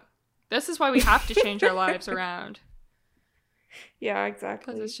messed up. This is why we have to change our lives around. Yeah, Because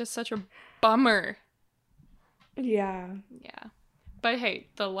exactly. it's just such a bummer. Yeah. Yeah. But hey,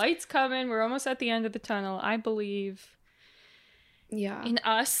 the light's coming. We're almost at the end of the tunnel. I believe Yeah. in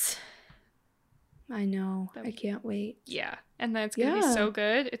us. I know. That I can't wait. Yeah. And then it's going to be Yeah. so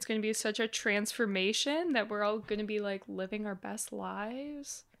good. It's going to be such a transformation that we're all going to be like living our best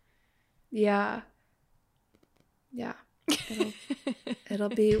lives. Yeah. Yeah. It'll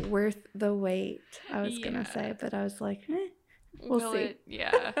be worth the wait, I was going to Yeah. say, but I was like, we'll Will see. it?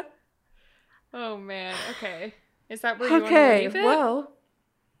 Yeah. Oh man. Okay. Is that where you want to Okay, leave it? well,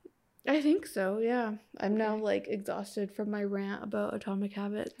 I think so, yeah. I'm now, exhausted from my rant about Atomic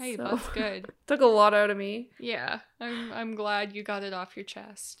Habits. Hey, so. that's good. Took a lot out of me. Yeah. I'm glad you got it off your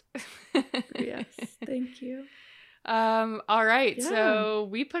chest. Yes, thank you. All right. Yeah. So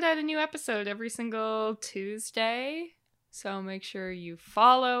we put out a new episode every single Tuesday. So make sure you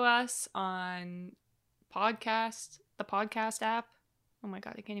follow us on the podcast app. Oh my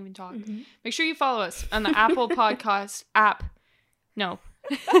God, I can't even talk. Mhm. Make sure you follow us on the Apple Podcast app. No.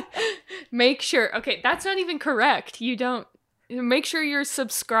 Make sure. Okay, that's not even correct. Make sure you're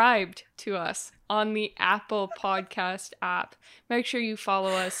subscribed to us on the Apple Podcast app. Make sure you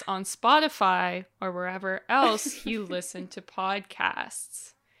follow us on Spotify or wherever else you listen to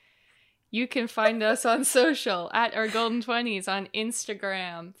podcasts. You can find us on social at Our Golden 20s on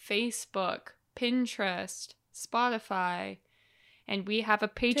Instagram, Facebook, Pinterest, Spotify, and we have a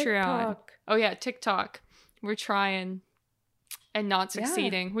Patreon. TikTok. Oh yeah, TikTok. We're trying and not Yeah.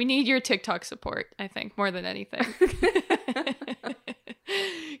 succeeding. We need your TikTok support, I think, more than anything.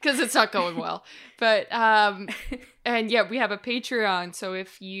 Because it's not going well. But and yeah, we have a Patreon. So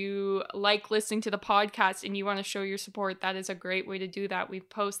if you like listening to the podcast and you want to show your support, that is a great way to do that. We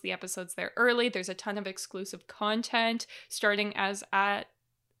post the episodes there early. There's a ton of exclusive content starting as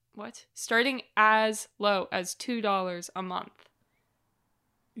low as $2 a month.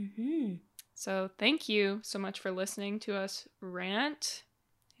 Mm-hmm. So thank you so much for listening to us rant.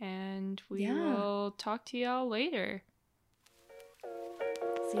 And we Yeah. will talk to y'all later.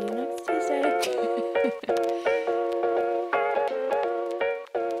 See you next Tuesday.